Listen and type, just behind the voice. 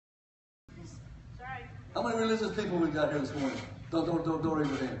How many religious people we got here this morning? Don't raise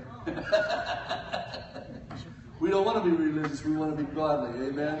your hand. We don't want to be religious. We want to be godly.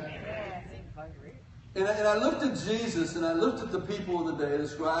 Amen? And I looked at Jesus, and I looked at the people of the day, the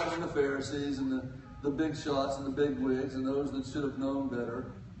scribes and the Pharisees, and the big shots and the big wigs, and those that should have known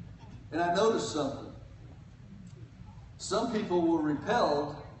better. And I noticed something. Some people were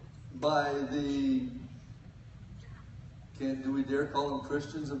repelled by the, do we dare call them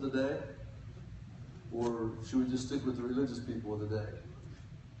Christians of the day? Or should we just stick with the religious people of the day?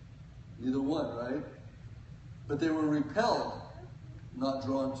 Either one, right? But they were repelled, not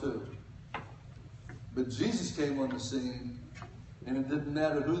drawn to. But Jesus came on the scene, and it didn't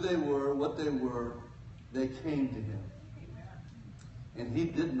matter who they were, what they were, they came to him. And he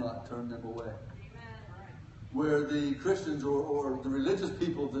did not turn them away. Where the Christians or the religious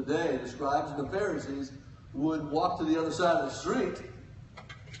people of the day, the scribes and the Pharisees, would walk to the other side of the street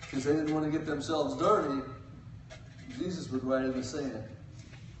because they didn't want to get themselves dirty, Jesus would write in the sand.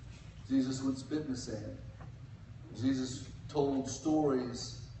 Jesus would spit in the sand. Jesus told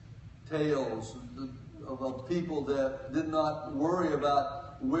stories, tales of people that did not worry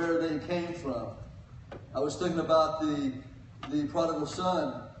about where they came from. I was thinking about the prodigal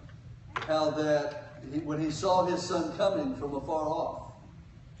son, how that when he saw his son coming from afar off,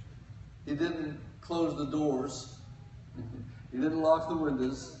 he didn't close the doors. He didn't lock the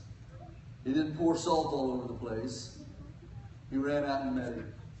windows. He didn't pour salt all over the place. He ran out and met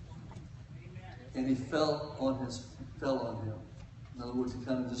him. And he fell on him. In other words, he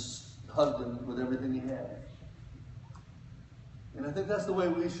kind of just hugged him with everything he had. And I think that's the way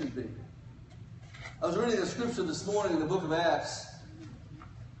we should be. I was reading a scripture this morning in the book of Acts.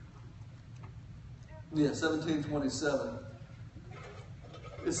 17:27.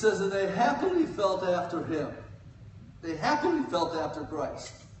 It says that they happily felt after him. They happily felt after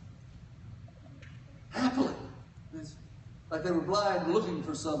Christ. Happily. It's like they were blind looking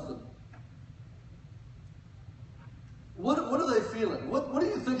for something. What are they feeling? What do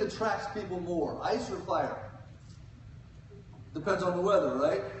you think attracts people more? Ice or fire? Depends on the weather,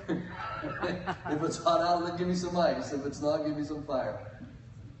 right? If it's hot out, then give me some ice. If it's not, give me some fire.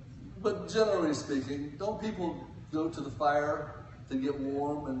 But generally speaking, don't people go to the fire to get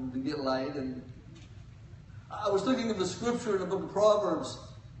warm and to get light? And I was thinking of the scripture in the book of Proverbs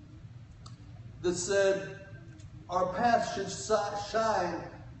that said, our path should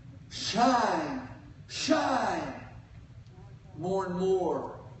shine more and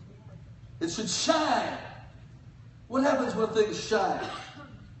more. It should shine. What happens when things shine?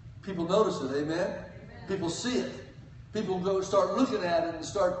 People notice it, amen? People see it. People start looking at it and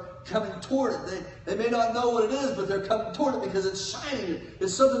start coming toward it. They may not know what it is, but they're coming toward it because it's shining.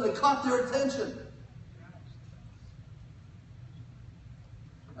 It's something that caught their attention.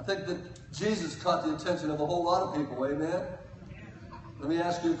 I think that Jesus caught the attention of a whole lot of people, amen? Let me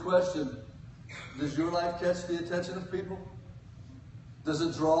ask you a question. Does your life catch the attention of people? Does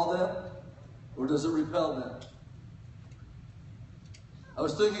it draw them? Or does it repel them? I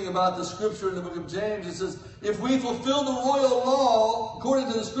was thinking about the scripture in the book of James. It says, if we fulfill the royal law,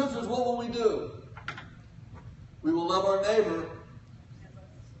 according to the scriptures, what will we do? We will love our neighbor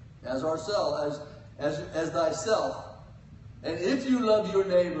as ourselves, as thyself. And if you love your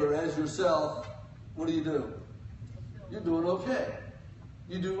neighbor as yourself, what do? You're doing okay.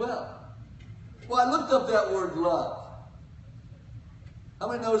 You do well. Well, I looked up that word love. How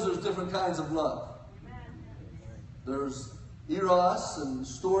many knows there's different kinds of love? There's eros and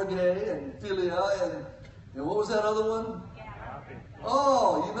storge and philia and what was that other one?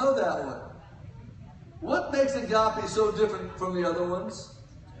 Oh, you know that one. What makes agape so different from the other ones?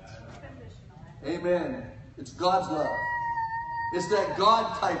 Amen. It's God's love. It's that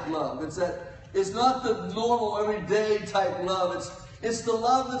God type love. It's not the normal everyday type love. It's the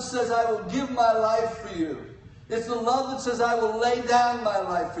love that says I will give my life for you. It's the love that says I will lay down my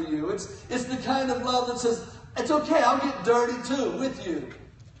life for you. It's the kind of love that says it's okay, I'll get dirty too with you.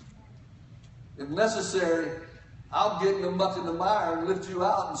 If necessary, I'll get in the muck and the mire and lift you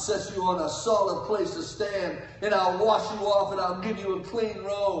out and set you on a solid place to stand, and I'll wash you off and I'll give you a clean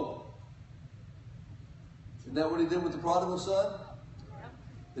robe. Isn't that what he did with the prodigal son?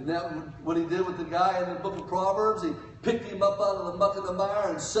 Isn't that what he did with the guy in the book of Proverbs? He picked him up out of the muck and the mire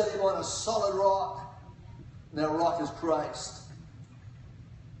and set him on a solid rock. And that rock is Christ.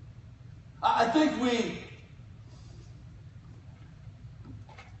 I think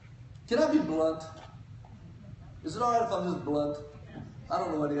can I be blunt? Is it all right if I'm just blunt? I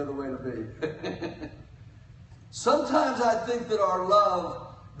don't know any other way to be. Sometimes I think that our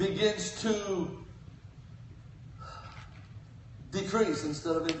love begins to decrease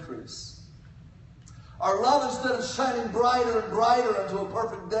instead of increase. Our love, instead of shining brighter and brighter unto a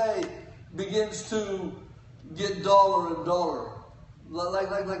perfect day, begins to get duller and duller.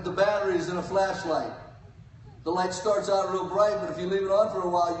 Like the batteries in a flashlight. The light starts out real bright, but if you leave it on for a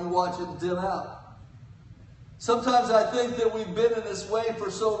while, you watch it dim out. Sometimes I think that we've been in this way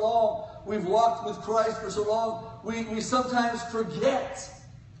for so long, we've walked with Christ for so long, we sometimes forget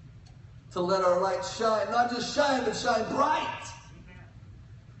to let our light shine. Not just shine, but shine bright.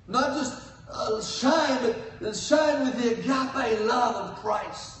 Not just shine, but shine with the agape love of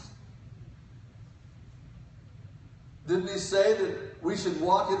Christ. Didn't he say that we should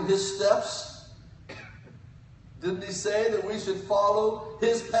walk in his steps? Didn't he say that we should follow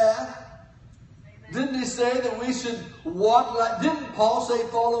his path? Amen. Didn't he say that we should walk like... Didn't Paul say,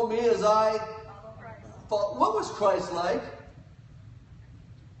 follow me as I follow? What was Christ like?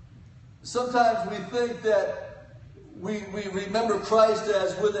 Sometimes we think that we remember Christ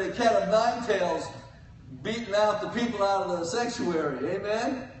as with a cat of nine tails beating out the people out of the sanctuary.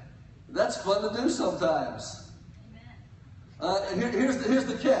 Amen? That's fun to do sometimes. And here's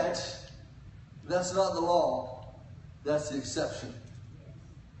the catch. That's not the law. That's the exception.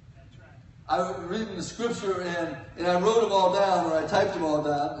 I was reading the scripture and I wrote them all down, or I typed them all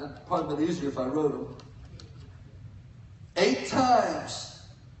down. It'd probably been easier if I wrote them. 8 times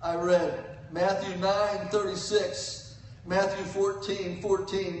I read Matthew 9:36, Matthew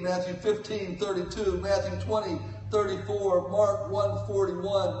 14:14, Matthew 15:32, Matthew 20:34, Mark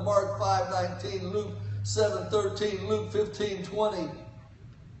 1:41, Mark 5:19, Luke 7:13, Luke 15:20.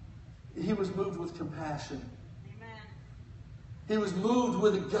 He was moved with compassion. Amen. He was moved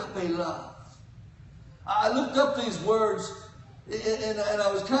with agape love. I looked up these words and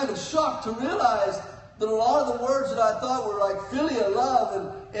I was kind of shocked to realize that a lot of the words that I thought were like filial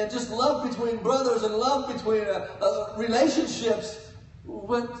love and just love between brothers and love between relationships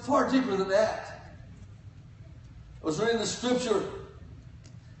went far deeper than that. I was reading the scripture.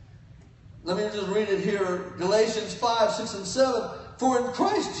 Let me just read it here. Galatians 5, 6, and 7. For in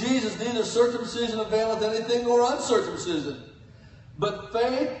Christ Jesus neither circumcision availeth anything nor uncircumcision, but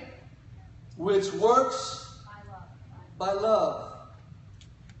faith which works by love.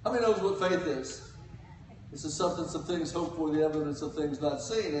 How many knows what faith is? It's the substance of things hoped for, the evidence of things not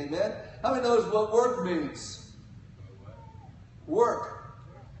seen. Amen? How many knows what work means? Work.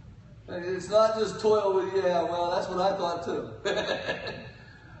 It's not just toil with, yeah, well, that's what I thought too.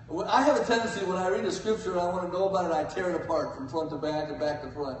 I have a tendency when I read a scripture and I want to know about it, I tear it apart from front to back and back to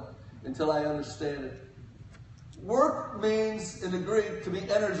front until I understand it. Work means, in the Greek, to be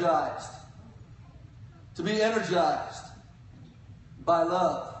energized. To be energized by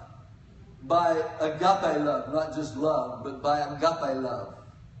love. By agape love. Not just love, but by agape love.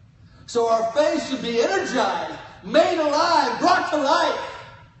 So our faith should be energized, made alive, brought to life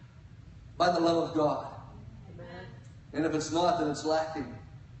by the love of God. Amen. And if it's not, then it's lacking.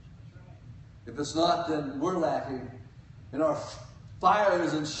 If it's not, then we're lacking. And our fire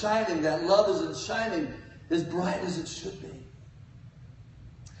isn't shining. That love isn't shining as bright as it should be.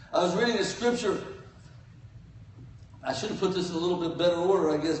 I was reading a scripture. I should have put this in a little bit better order,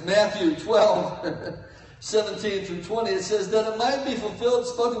 I guess. Matthew 12, 17 through 20. It says, that it might be fulfilled,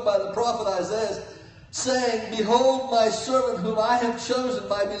 spoken by the prophet Isaiah, saying, behold my servant whom I have chosen,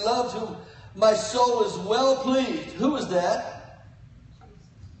 my beloved, whom my soul is well pleased. Who is that?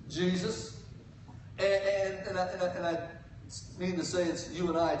 Jesus. And I mean to say it's you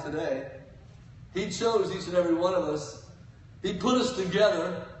and I today. He chose each and every one of us. He put us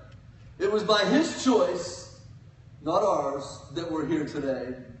together. It was by his choice, not ours, that we're here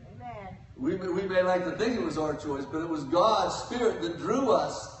today. Amen. We may like to think it was our choice, but it was God's Spirit that drew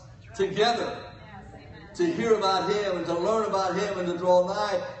us together to hear about him and to learn about him and to draw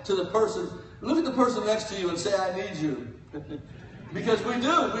nigh to the person. Look at the person next to you and say, I need you. Because we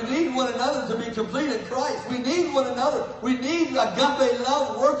do. We need one another to be complete in Christ. We need one another. We need agape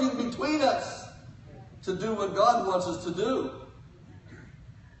love working between us to do what God wants us to do.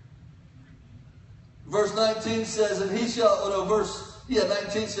 Verse 19 says, and he shall,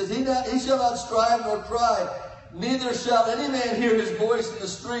 19 says, he shall not strive nor cry, neither shall any man hear his voice in the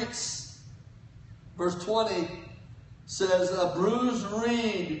streets. Verse 20 says, a bruised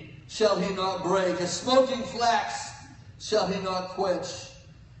reed shall he not break, a smoking flax shall he not quench,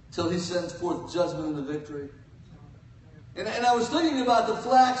 till he sends forth judgment and the victory. And I was thinking about the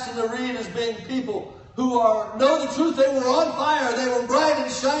flax and the reed as being people who know the truth. They were on fire. They were bright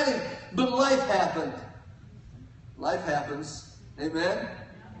and shining. But life happened. Life happens. Amen?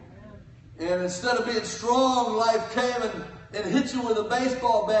 And instead of being strong, life came and hit you with a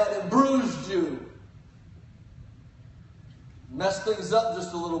baseball bat and bruised you. Messed things up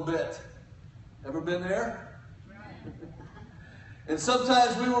just a little bit. Ever been there? And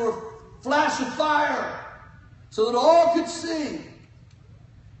sometimes we were a flash of fire so that all could see.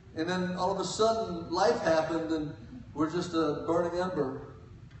 And then all of a sudden life happened and we're just a burning ember.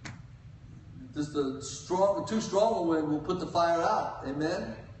 Just too strong a wind will put the fire out.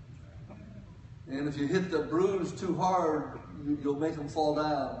 Amen? And if you hit the bruise too hard, you'll make them fall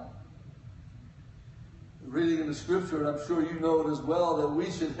down. Reading in the scripture, and I'm sure you know it as well, that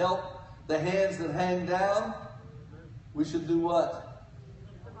we should help the hands that hang down. We should do what?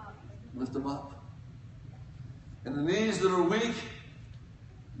 Lift them up. And the knees that are weak,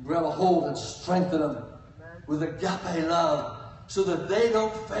 grab a hold and strengthen them with agape love so that they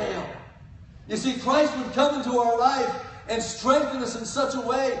don't fail. You see, Christ would come into our life and strengthen us in such a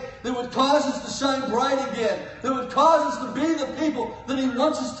way that would cause us to shine bright again, that would cause us to be the people that He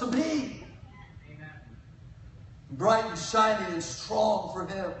wants us to be. Amen. Bright and shining and strong for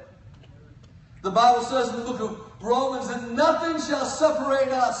Him. The Bible says in the book of Romans that nothing shall separate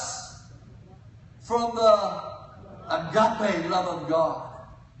us from the agape love of God.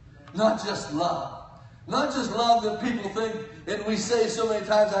 Not just love. Not just love that people think, and we say so many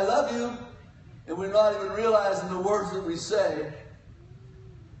times, I love you, and we're not even realizing the words that we say.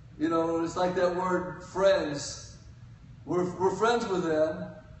 You know, it's like that word friends. We're friends with them.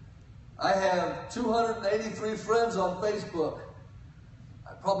 I have 283 friends on Facebook.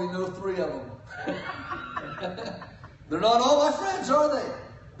 I probably know 3 of them. They're not all my friends, are they?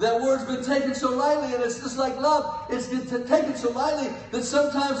 That word's been taken so lightly, and it's just like love. It's been taken so lightly that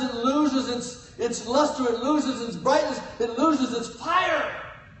sometimes it loses its luster, it loses its brightness, it loses its fire.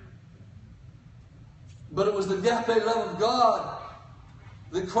 But it was the agape love of God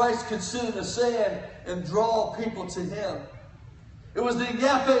that Christ could sit in the sand and draw people to Him. It was the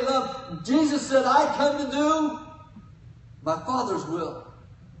agape love. Jesus said, I come to do my Father's will.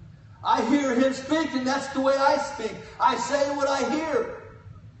 I hear Him speak, and that's the way I speak. I say what I hear.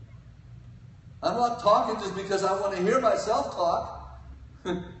 I'm not talking just because I want to hear myself talk.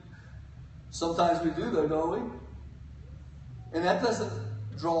 Sometimes we do, though, don't we? And that doesn't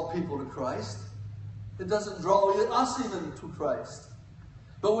draw people to Christ. It doesn't draw us even to Christ.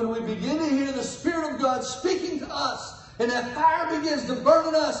 But when we begin to hear the Spirit of God speaking to us, and that fire begins to burn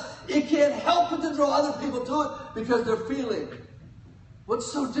in us, it can't help but to draw other people to it because they're feeling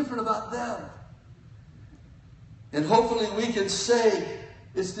what's so different about them. And hopefully we can say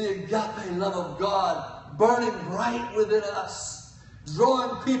it's the agape love of God burning bright within us,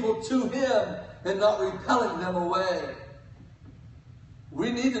 drawing people to Him and not repelling them away.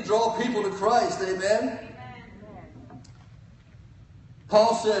 We need to draw people to Christ, amen?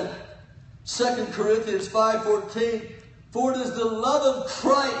 Paul said, 2 Corinthians 5:14, for it is the love of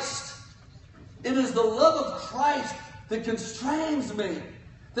Christ. It is the love of Christ that constrains me,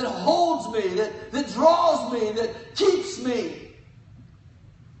 that holds me, that draws me, that keeps me.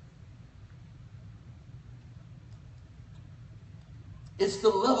 It's the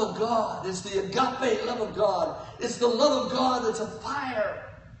love of God. It's the agape love of God. It's the love of God that's a fire.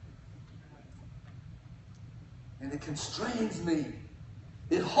 And it constrains me.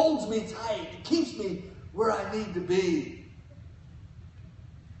 It holds me tight. It keeps me where I need to be.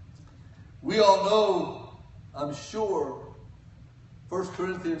 We all know, I'm sure, 1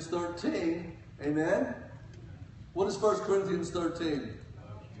 Corinthians 13. Amen? What is 1 Corinthians 13?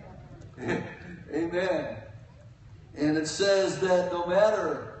 Amen. And it says that no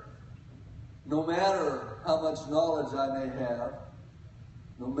matter how much knowledge I may have,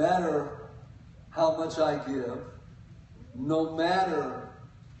 no matter how much I give, no matter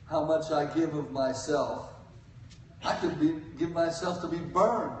how much I give of myself, I could give myself to be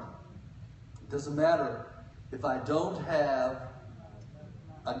burned. It doesn't matter if I don't have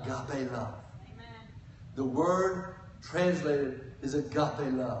agape love. Amen. The word translated is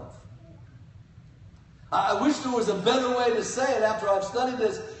agape love. I wish there was a better way to say it after I've studied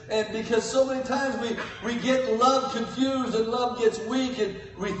this. And because so many times we get love confused and love gets weak and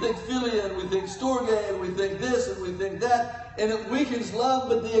we think philia and we think storge and we think this and we think that. And it weakens love.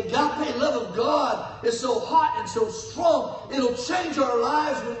 But the agape love of God is so hot and so strong. It'll change our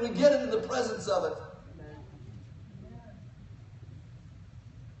lives when we get into the presence of it.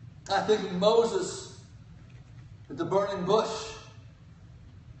 I think of Moses at the burning bush.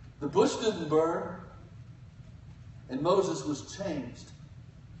 The bush didn't burn. And Moses was changed.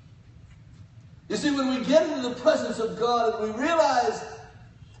 You see, when we get into the presence of God and we realize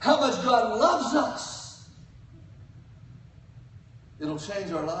how much God loves us, it'll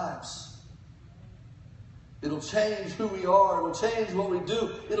change our lives. It'll change who we are. It'll change what we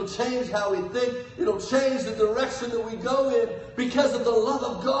do. It'll change how we think. It'll change the direction that we go in because of the love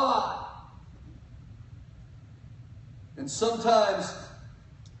of God. And sometimes,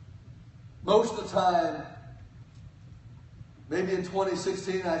 most of the time, maybe in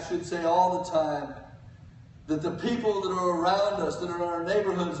 2016, I should say all the time, that the people that are around us, that are in our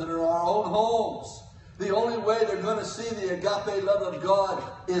neighborhoods, that are in our own homes, the only way they're going to see the agape love of God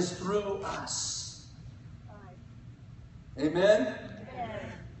is through us. Amen?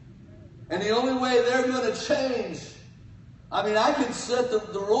 And the only way they're going to change, I mean, I can set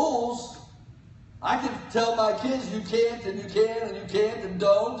the rules. I can tell my kids you can't and you can and you can't and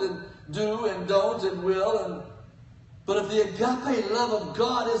don't and do and don't and will. But if the agape love of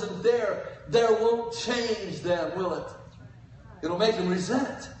God isn't there, there won't change them, will it? It'll make them resent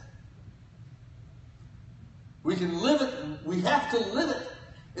it. We can live it, we have to live it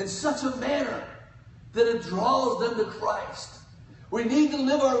in such a manner that it draws them to Christ. We need to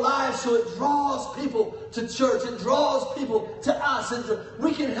live our lives so it draws people to church. It draws people to us. And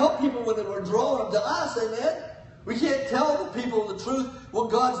we can help people when we're drawing them to us, amen? We can't tell the people the truth, what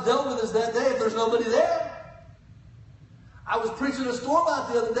God's dealt with us that day, if there's nobody there. I was preaching a storm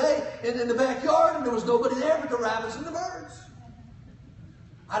out the other day in the backyard, and there was nobody there but the rabbits and the birds.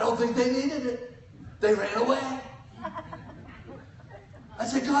 I don't think they needed it. They ran away. I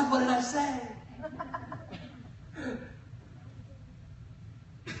said, God, what did I say?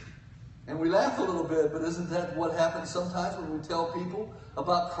 And we laugh a little bit, but isn't that what happens sometimes when we tell people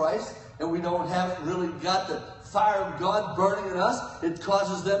about Christ and we haven't really got the fire of God burning in us? It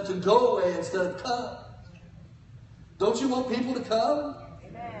causes them to go away instead of come. Don't you want people to come?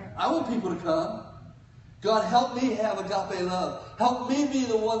 Amen. I want people to come. God, help me have agape love. Help me be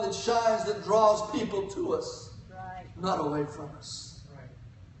the one that shines, that draws people to us, right, not away from us. Right.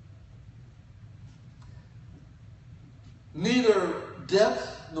 Neither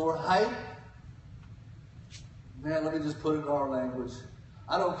depth nor height. Man, let me just put it in our language.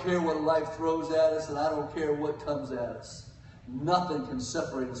 I don't care what life throws at us, and I don't care what comes at us. Nothing can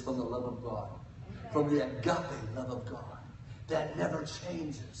separate us from the love of God, from the agape love of God that never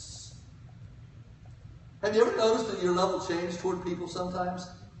changes. Have you ever noticed that your love will change toward people sometimes?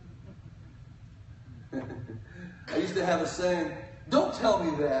 I used to have a saying, don't tell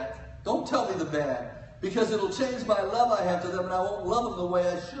me that. Don't tell me the bad. Because it'll change my love I have to them, and I won't love them the way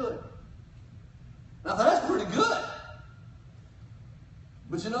I should. Now, that's pretty good.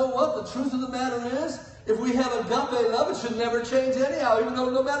 But you know what? The truth of the matter is, if we have agape love, it should never change anyhow, even though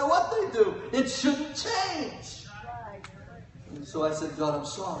no matter what they do, it shouldn't change. And so I said, God, I'm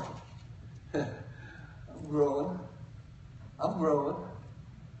sorry. I'm growing. I'm growing.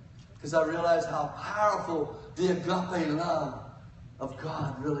 Because I realize how powerful the agape love of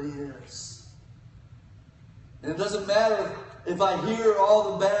God really is. And it doesn't matter if I hear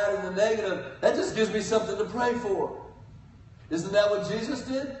all the bad and the negative. That just gives me something to pray for. Isn't that what Jesus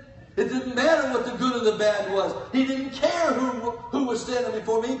did? It didn't matter what the good or the bad was. He didn't care who was standing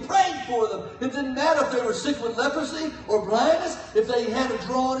before me. He prayed for them. It didn't matter if they were sick with leprosy or blindness, if they had a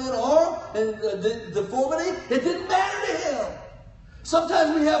drawn-in arm and deformity. It didn't matter to him.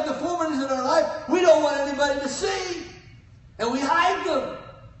 Sometimes we have deformities in our life we don't want anybody to see, and we hide them.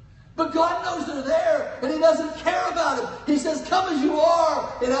 But God knows they're there, and He doesn't care about it. He says, come as you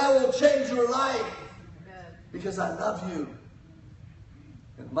are, and I will change your life. Because I love you.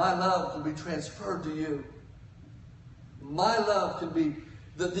 And my love can be transferred to you. My love can be,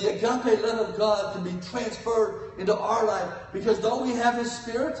 the agape love of God can be transferred into our life. Because don't we have His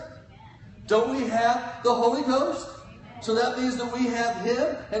Spirit? Don't we have the Holy Ghost? So that means that we have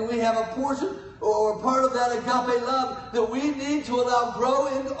Him, and we have a portion or a part of that agape love that we need to allow grow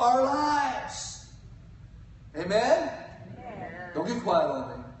into our lives. Amen? Don't get quiet on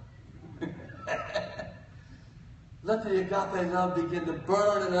me. Let the agape love begin to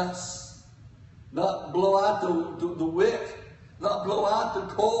burn in us. Not blow out the wick. Not blow out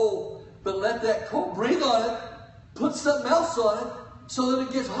the coal. But let that coal, breathe on it. Put something else on it so that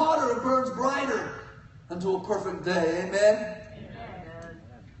it gets hotter and burns brighter until a perfect day. Amen?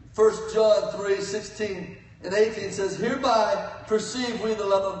 1 John 3:16 and 18 says, hereby perceive we the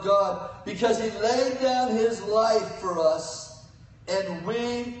love of God, because He laid down His life for us, and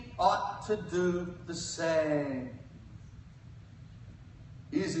we ought to do the same.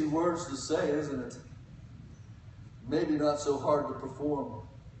 Easy words to say, isn't it? Maybe not so hard to perform.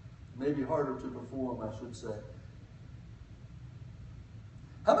 Maybe harder to perform, I should say.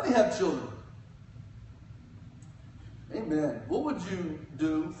 How many have children? Amen. What would you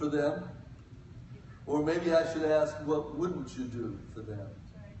do for them? Or maybe I should ask, what wouldn't you do for them?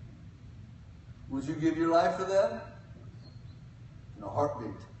 Would you give your life for them? In a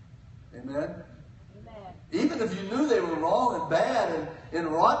heartbeat. Amen? Even if you knew they were wrong and bad and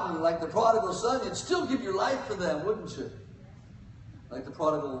rotten, like the prodigal son, you'd still give your life for them, wouldn't you? Like the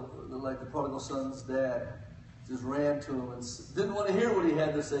prodigal son's dad just ran to him and didn't want to hear what he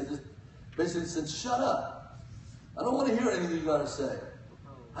had to say. Just basically said, "Shut up. I don't want to hear anything you got to say.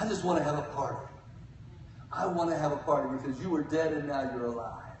 I just want to have a party. I want to have a party because you were dead and now you're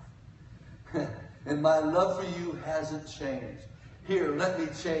alive. And my love for you hasn't changed. Here, let me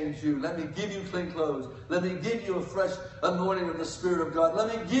change you. Let me give you clean clothes. Let me give you a fresh anointing of the Spirit of God. Let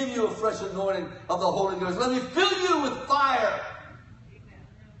me give you a fresh anointing of the Holy Ghost. Let me fill you with fire."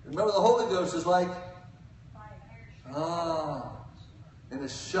 Remember, the Holy Ghost is like, and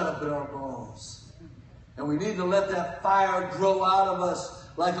it's shut up in our bones. And we need to let that fire grow out of us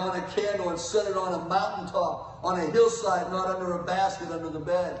like on a candle and set it on a mountaintop, on a hillside, not under a basket under the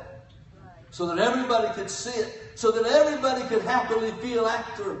bed. So that everybody could see it. So that everybody could happily feel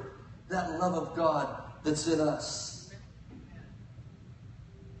after that love of God that's in us.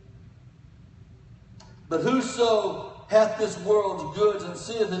 But whoso hath this world's goods, and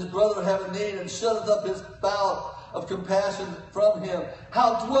seeth his brother have a need, and shutteth up his bowel of compassion from him,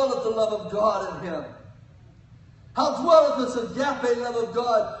 how dwelleth the love of God in him? How dwelleth this agape love of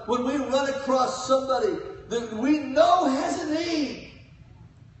God when we run across somebody that we know has a need,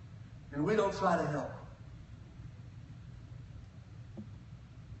 and we don't try to help?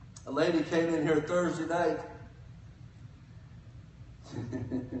 A lady came in here Thursday night.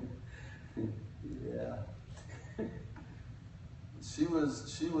 Yeah. She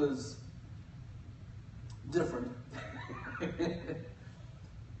was different.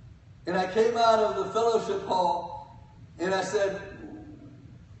 And I came out of the fellowship hall and I said,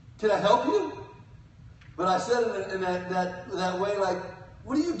 "Can I help you?" But I said it in that way, like,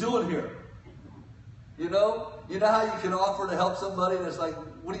 "What are you doing here?" You know how you can offer to help somebody and it's like,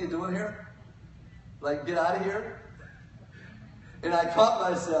 "What are you doing here?" Like, get out of here. And I caught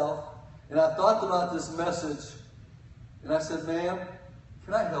myself and I thought about this message. And I said, "Ma'am,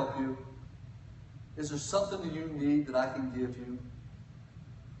 can I help you? Is there something that you need that I can give you?"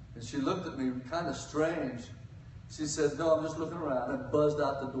 And she looked at me kind of strange. She said, "No, I'm just looking around," and buzzed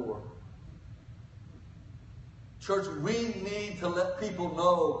out the door. Church, we need to let people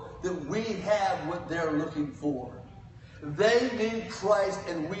know that we have what they're looking for. They need Christ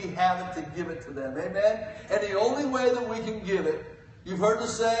and we have it to give it to them. Amen? And the only way that we can give it, you've heard the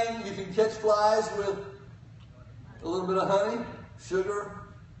saying, you can catch flies with a little bit of honey, sugar,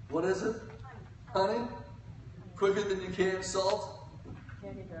 what is it? Honey? Quicker than you can salt?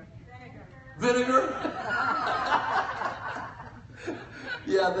 Vinegar?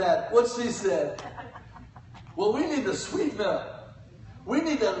 Yeah, that. What she said. Well, we need to sweeten up. We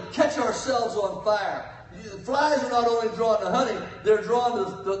need to catch ourselves on fire. Flies are not only drawn to honey, they're drawn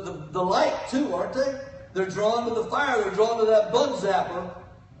to the light too, aren't they? They're drawn to the fire. They're drawn to that bug zapper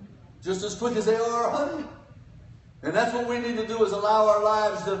just as quick as they are honey. And that's what we need to do, is allow our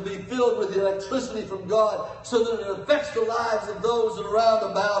lives to be filled with the electricity from God so that it affects the lives of those that are around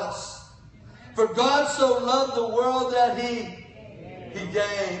about us. For God so loved the world that He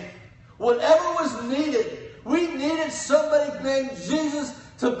gave. Whatever was needed, we needed somebody named Jesus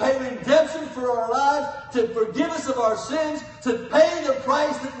to pay redemption for our lives, to forgive us of our sins, to pay the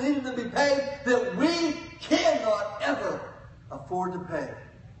price that needed to be paid that we cannot ever afford to pay.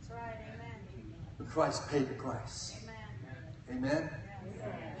 That's right, amen. But Christ paid the price. Amen. Amen?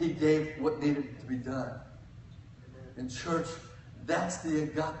 He gave what needed to be done. In church, that's the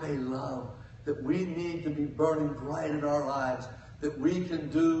agape love that we need to be burning bright in our lives, that we can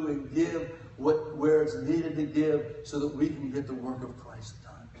do and give where it's needed to give so that we can get the work of Christ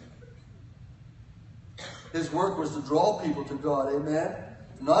done. His work was to draw people to God, amen?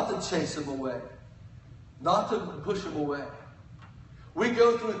 Not to chase them away. Not to push them away. We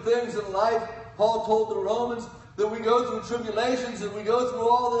go through things in life. Paul told the Romans that we go through tribulations and we go through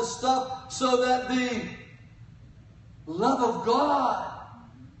all this stuff so that the love of God,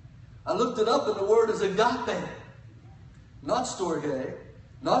 I looked it up and the word is agape. Not storge,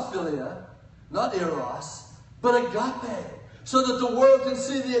 not philia, not eros, but agape. So that the world can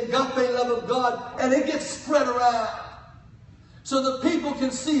see the agape love of God and it gets spread around. So that people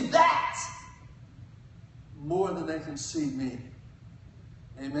can see that more than they can see me.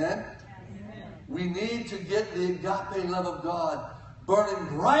 Amen? Amen. We need to get the agape love of God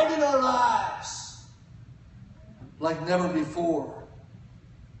burning bright in our lives like never before.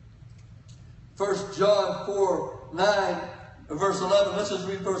 1 John 4:9, verse 11. Let's just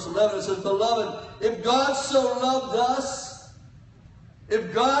read verse 11. It says, "Beloved, if God so loved us,"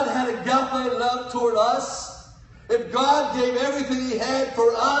 if God had agape love toward us, if God gave everything He had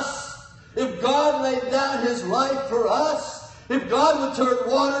for us, If God laid down his life for us, if God would turn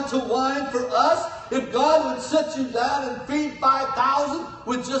water to wine for us, if God would sit you down and feed 5,000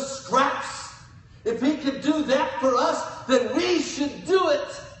 with just scraps, if he could do that for us, then we should do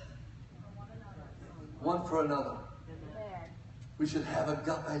it. One for another. We should have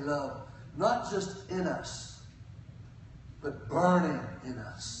agape love, not just in us, but burning in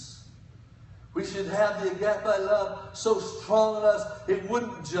us. We should have the agape love so strong in us, it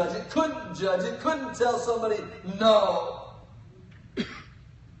wouldn't judge. It couldn't judge. It couldn't tell somebody, no,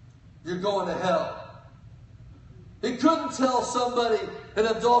 you're going to hell. It couldn't tell somebody, an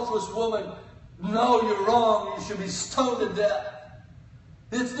adulterous woman, no, you're wrong. You should be stoned to death.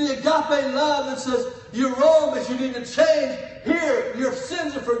 It's the agape love that says, you're wrong, but you need to change. Here, your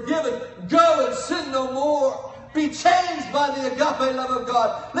sins are forgiven. Go and sin no more. Be changed by the agape love of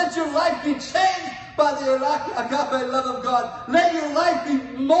God. Let your life be changed by the agape love of God. Let your life be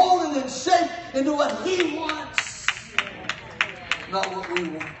molded and shaped into what he wants, not what we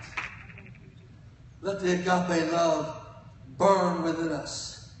want. Let the agape love burn within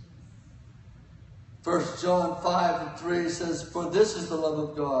us. 1 John 5:3 says, for this is the love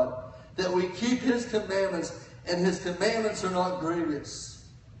of God, that we keep his commandments, and his commandments are not grievous.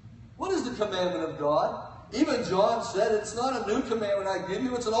 What is the commandment of God? Even John said, it's not a new commandment I give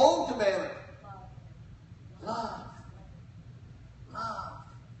you, it's an old commandment. Love. Love.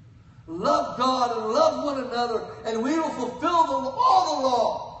 Love God and love one another, and we will fulfill all the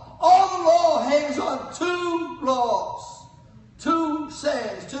law. All the law hangs on two laws, two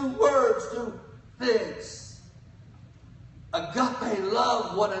sayings, two words, two things. Agape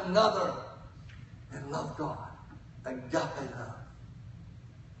love one another and love God. Agape love.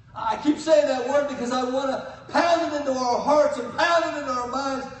 I keep saying that word because I want to pound it into our hearts and pound it into our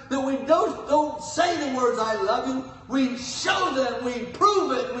minds that we don't say the words I love you. We show them, we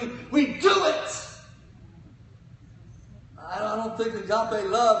prove it, we do it. I don't think agape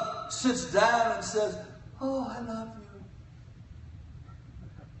love sits down and says, oh, I love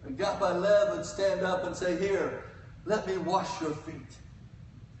you. Agape love would stand up and say, here, let me wash your feet.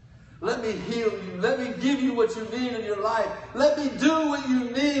 Let me heal you. Let me give you what you need in your life. Let me do what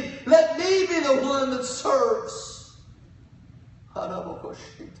you need. Let me be the one that serves. Let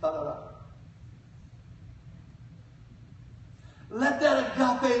that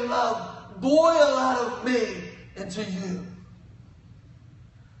agape love boil out of me into you.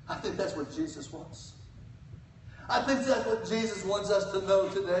 I think that's what Jesus wants. I think that's what Jesus wants us to know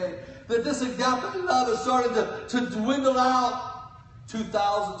today. That this agape love is starting to dwindle out.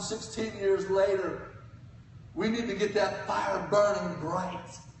 2016 years later, we need to get that fire burning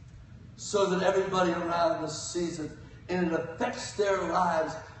bright so that everybody around us sees it and it affects their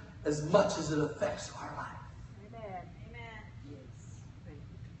lives as much as it affects our life. Amen. Amen. Yes.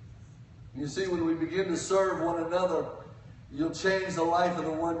 You see, when we begin to serve one another, you'll change the life of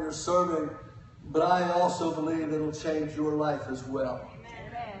the one you're serving, but I also believe it'll change your life as well.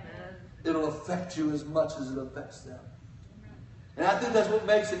 Amen. It'll affect you as much as it affects them. And I think that's what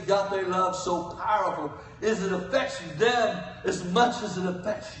makes agape love so powerful, is it affects them as much as it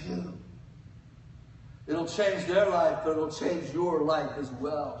affects you. It'll change their life, but it'll change your life as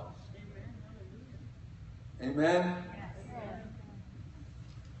well. Amen? Yes.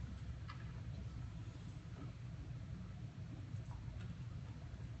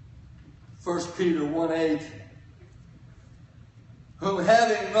 1 Peter 1:8, whom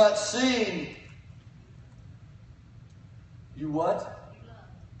having not seen, you what?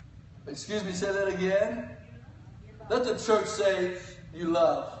 Excuse me, say that again. Let the church say, you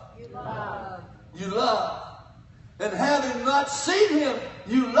love. You love. You love. And having not seen him,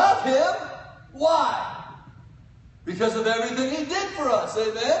 you love him. Why? Because of everything he did for us.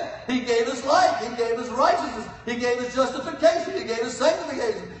 Amen? He gave us life. He gave us righteousness. He gave us justification. He gave us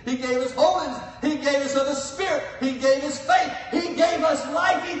sanctification. He gave us holiness. He gave us of his spirit. He gave us faith. He gave us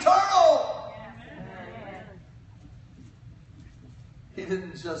life eternal. He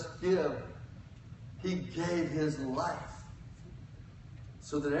didn't just give. He gave his life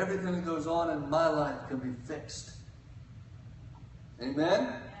so that everything that goes on in my life can be fixed.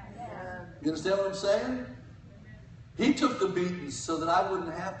 Amen? You understand what I'm saying? He took the beatings so that I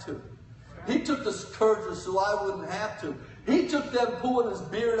wouldn't have to. He took the scourges so I wouldn't have to. He took them pulling his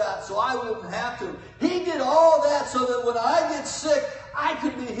beard out so I wouldn't have to. He did all that so that when I get sick, I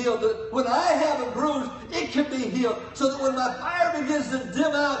can be healed. That when I have a bruise, it can be healed. So that when my fire begins to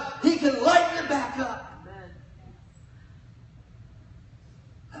dim out, he can lighten it back up. Amen.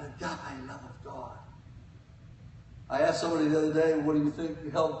 That agape love of God. I asked somebody the other day, what do you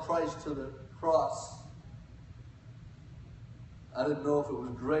think held Christ to the cross? I didn't know if it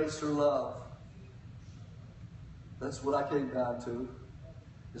was grace or love. That's what I came down to.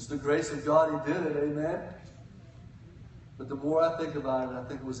 It's the grace of God. He did it, amen? But the more I think about it, I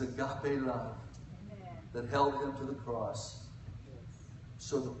think it was agape love that held him to the cross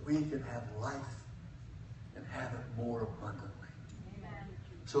so that we could have life and have it more abundantly.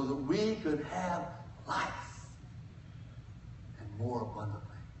 So that we could have life and more abundantly.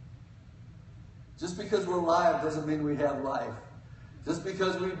 Just because we're alive doesn't mean we have life. Just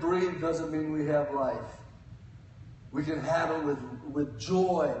because we breathe doesn't mean we have life. We can have it with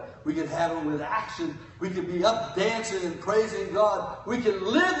joy. We can have it with action. We can be up dancing and praising God. We can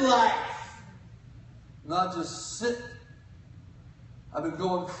live life, not just sit. I've been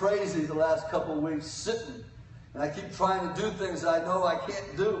going crazy the last couple of weeks, sitting. And I keep trying to do things I know I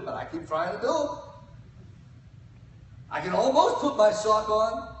can't do, but I keep trying to do them. I can almost put my sock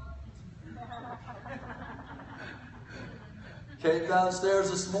on. Came downstairs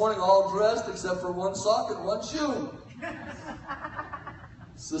this morning all dressed except for one sock and one shoe.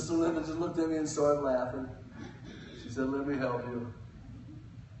 Sister Linda just looked at me and started laughing. She said, let me help you.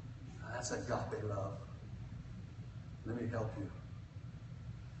 That's agape love. Let me help you.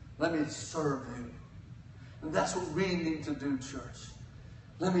 Let me serve you. And that's what we need to do, church.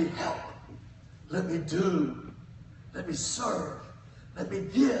 Let me help. Let me do. Let me serve. Let me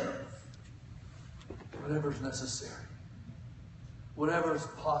give. Whatever's necessary. Whatever is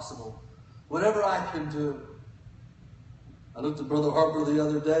possible. Whatever I can do. I looked at Brother Harper the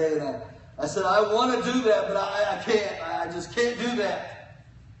other day and I said, I want to do that, but I can't. I just can't do that.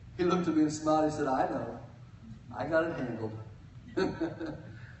 He looked at me and smiled. He said, I know. I got it handled.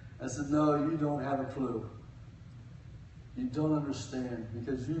 I said, no, you don't have a clue. You don't understand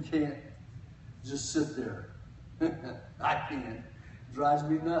because you can't just sit there. I can't. It drives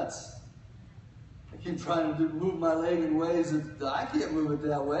me nuts. I keep trying to move my leg in ways that I can't move it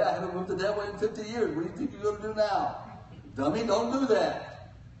that way. I haven't moved it that way in 50 years. What do you think you're going to do now? Dummy, don't do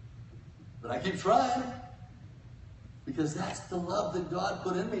that. But I keep trying. Because that's the love that God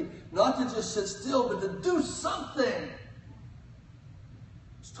put in me. Not to just sit still, but to do something. I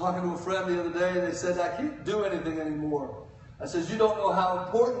was talking to a friend the other day and they said, I can't do anything anymore. I says, you don't know how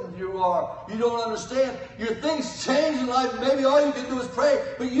important you are. You don't understand. Your things change in life. Maybe all you can do is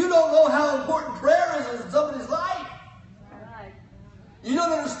pray. But you don't know how important prayer is in somebody's life. You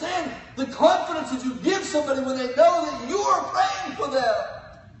don't understand the confidence that you give somebody when they know that you are praying for them.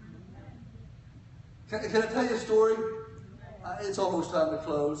 Can I tell you a story? It's almost time to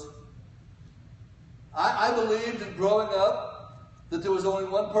close. I believed that growing up that there was only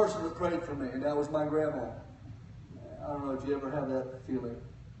one person that prayed for me, and that was my grandma. I don't know if you ever have that feeling.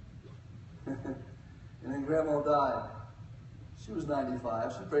 And then Grandma died. She was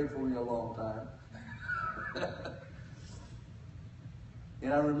 95. She prayed for me a long time.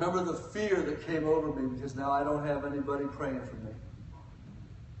 And I remember the fear that came over me because now I don't have anybody praying for me.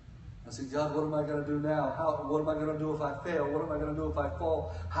 I said, God, what am I going to do now? What am I going to do if I fail? What am I going to do if I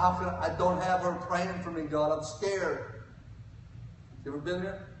fall? How can I don't have her praying for me, God. I'm scared. You ever been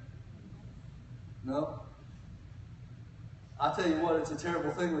there? No? I'll tell you what, it's a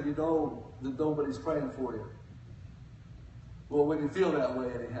terrible thing when you know that nobody's praying for you. Well, when you feel that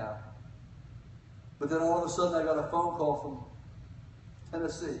way anyhow. But then all of a sudden I got a phone call from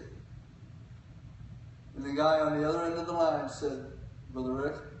Tennessee. And the guy on the other end of the line said, Brother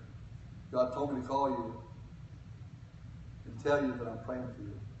Rick, God told me to call you and tell you that I'm praying for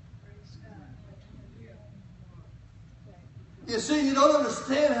you. You see, you don't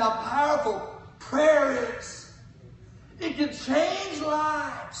understand how powerful prayer is. It can change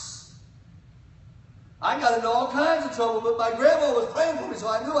lives. I got into all kinds of trouble, but my grandma was praying for me, so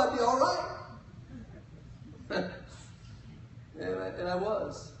I knew I'd be all right. And I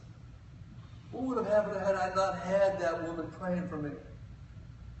was. What would have happened had I not had that woman praying for me?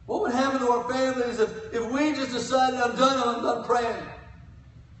 What would happen to our families if we just decided, I'm done praying?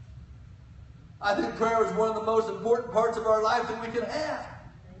 I think prayer is one of the most important parts of our life that we can have.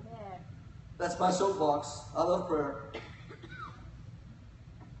 Amen. That's my soapbox. I love prayer.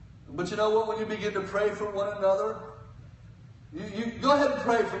 But you know what? When you begin to pray for one another, you go ahead and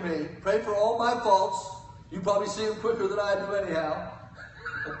pray for me. Pray for all my faults. You probably see them quicker than I do anyhow.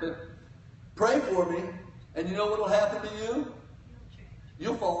 Pray for me. And you know what will happen to you?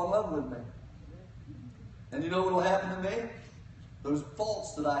 You'll fall in love with me. And you know what will happen to me? Those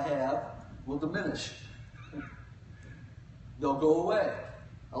faults that I have will diminish. They'll go away.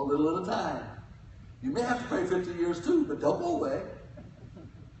 A little at a time. You may have to pray 50 years too, but they'll go away.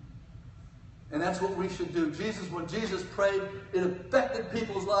 And that's what we should do. When Jesus prayed, it affected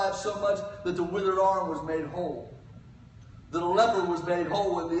people's lives so much that the withered arm was made whole. The leper was made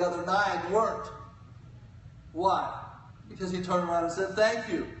whole when the other 9 weren't. Why? Because he turned around and said, thank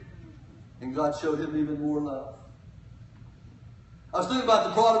you. And God showed him even more love. I was thinking about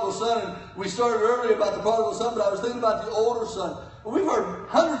the prodigal son, and we started earlier about the prodigal son, but I was thinking about the older son. Well, we've heard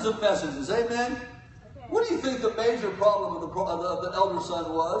hundreds of messages, amen? Okay. What do you think the major problem of the elder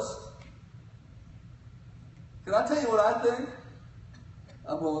son was? Can I tell you what I think?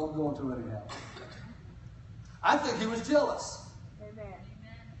 I'm going to anyhow. I think he was jealous. Amen.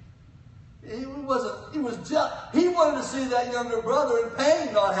 He was jealous. He wanted to see that younger brother in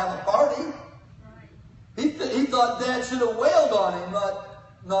pain, not have a party. He thought Dad should have wailed on him,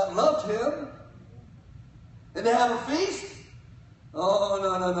 not loved him. And to have a feast? Oh,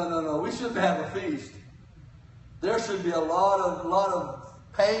 no. We shouldn't have a feast. There should be a lot of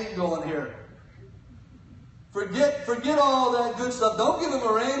pain going here. Forget all that good stuff. Don't give him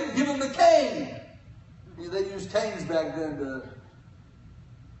a ring. Give him the cane. They used canes back then to...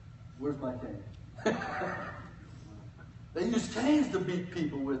 Where's my cane? They used canes to beat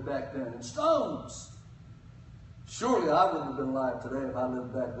people with back then, and stones. Surely I wouldn't have been alive today if I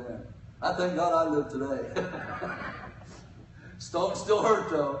lived back then. I thank God I live today. Stones still hurt,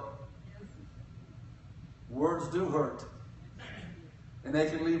 though. Words do hurt. And they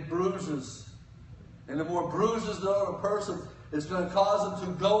can leave bruises. And the more bruises there are on a person, it's going to cause them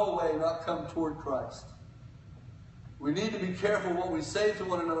to go away, not come toward Christ. We need to be careful what we say to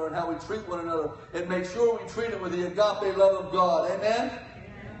one another and how we treat one another, and make sure we treat them with the agape love of God. Amen?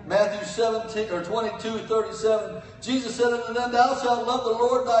 Matthew 22:37, Jesus said unto them, Thou shalt love the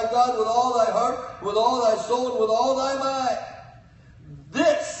Lord thy God with all thy heart, with all thy soul, and with all thy mind.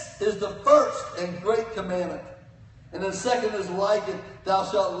 This is the first and great commandment. And the second is like it, Thou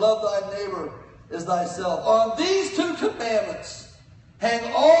shalt love thy neighbor as thyself. On these 2 commandments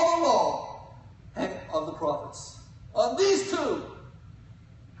hang all the law of the prophets. On these 2.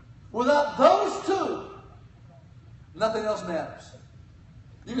 Without those 2, nothing else matters.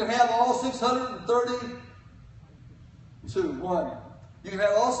 You can have all 632. You can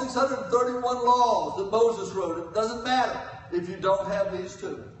have all 631 laws that Moses wrote. It doesn't matter if you don't have these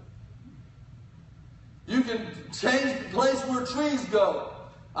 2. You can change the place where trees go.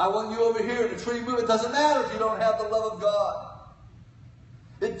 I want you over here, the tree move. It doesn't matter if you don't have the love of God.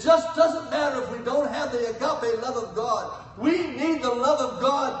 It just doesn't matter if we don't have the agape love of God. We need the love of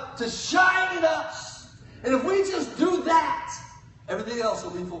God to shine in us. And if we just do that, everything else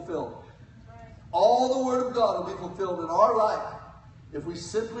will be fulfilled. All the Word of God will be fulfilled in our life if we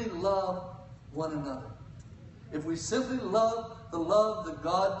simply love one another. If we simply love the love that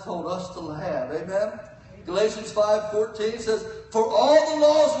God told us to have. Amen? Galatians 5:14 says, For all the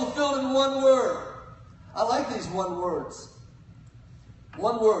laws fulfilled in one word. I like these one words.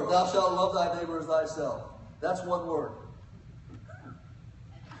 One word. Thou shalt love thy neighbor as thyself. That's one word.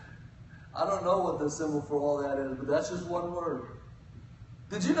 I don't know what the symbol for all that is, but that's just one word.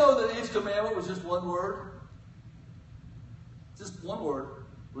 Did you know that each commandment was just one word? Just one word.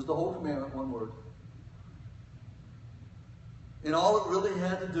 Was the whole commandment one word. And all it really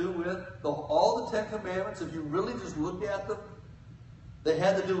had to do with, all the 10 commandments, if you really just look at them, they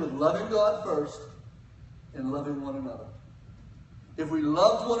had to do with loving God first and loving one another. If we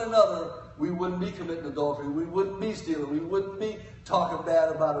loved one another, we wouldn't be committing adultery. We wouldn't be stealing. We wouldn't be talking bad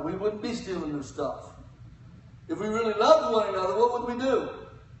about it. We wouldn't be stealing their stuff. If we really loved one another, what would we do?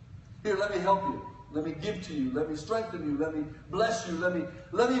 Here, let me help you. Let me give to you. Let me strengthen you. Let me bless you.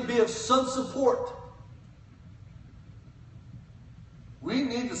 Let me be of some support. We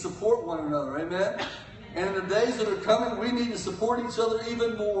need to support one another. Amen? And in the days that are coming, we need to support each other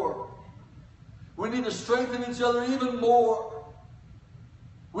even more. We need to strengthen each other even more.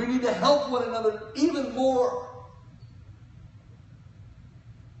 We need to help one another even more.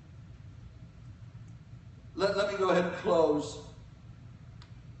 Let me go ahead and close.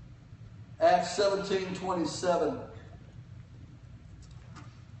 Acts 17:27.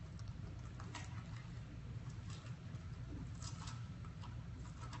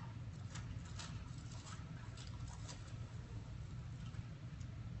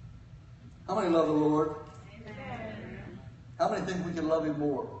 How many love the Lord? Amen. How many think we can love Him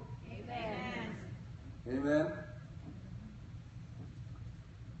more? Amen. Amen.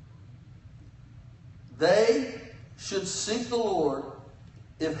 They should seek the Lord,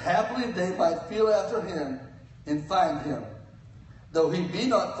 if haply they might feel after Him and find Him, though He be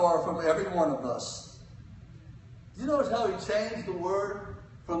not far from every one of us. Do you notice how He changed the word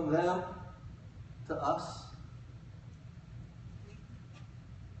from them to us?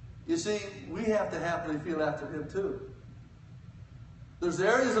 You see, we have to happily feel after Him too. There's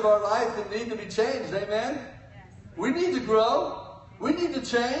areas of our life that need to be changed. Amen? We need to grow. We need to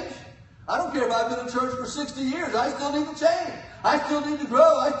change. I don't care if I've been in church for 60 years. I still need to change. I still need to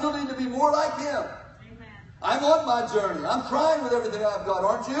grow. I still need to be more like Him. Amen. I'm on my journey. I'm trying with everything I've got.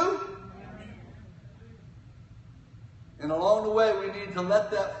 Aren't you? And along the way, we need to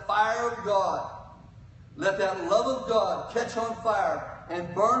let that fire of God, let that love of God catch on fire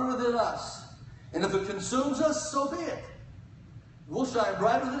and burn within us. And if it consumes us, so be it. We'll shine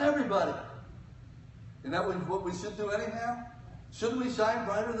brighter than everybody. Isn't that what we should do anyhow? Shouldn't we shine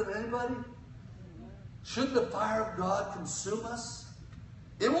brighter than anybody? Shouldn't the fire of God consume us?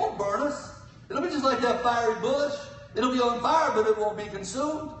 It won't burn us. It'll be just like that fiery bush. It'll be on fire, but it won't be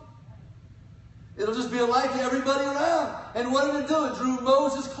consumed. It'll just be a light to everybody around. And what did it do? It drew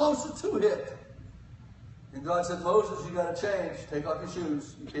Moses closer to it. And God said, Moses, you got to change. Take off your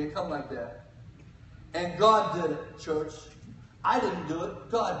shoes. You can't come like that. And God did it, church. I didn't do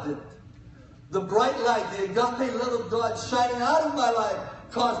it. God did it. The bright light, the agape love of God shining out of my life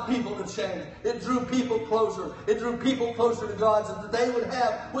caused people to change. It drew people closer. It drew people closer to God so that they would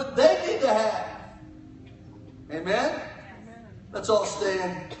have what they need to have. Amen? Let's all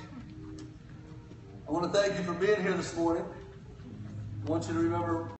stand. I want to thank you for being here this morning. I want you to remember